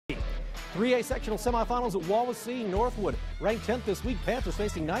3A sectional semifinals at Wawasee. Northwood ranked 10th this week. Panthers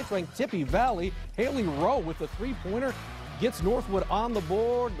facing 9th-ranked Tippecanoe Valley. Haley Rowe with the three-pointer gets Northwood on the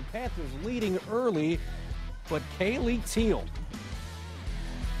board. The Panthers leading early, but Kaylee Teal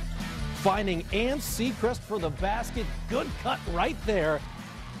finding Ann Seacrest for the basket. Good cut right there.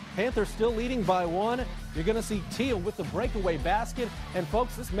 Panthers still leading by one. You're going to see Teal with the breakaway basket. And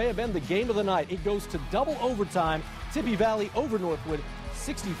folks, this may have been the game of the night. It goes to double overtime. Tippecanoe Valley over Northwood,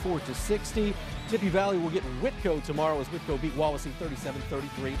 64-60. Tippecanoe Valley will get Whitko tomorrow as Whitko beat Wawasee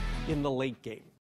 37-33 in the late game.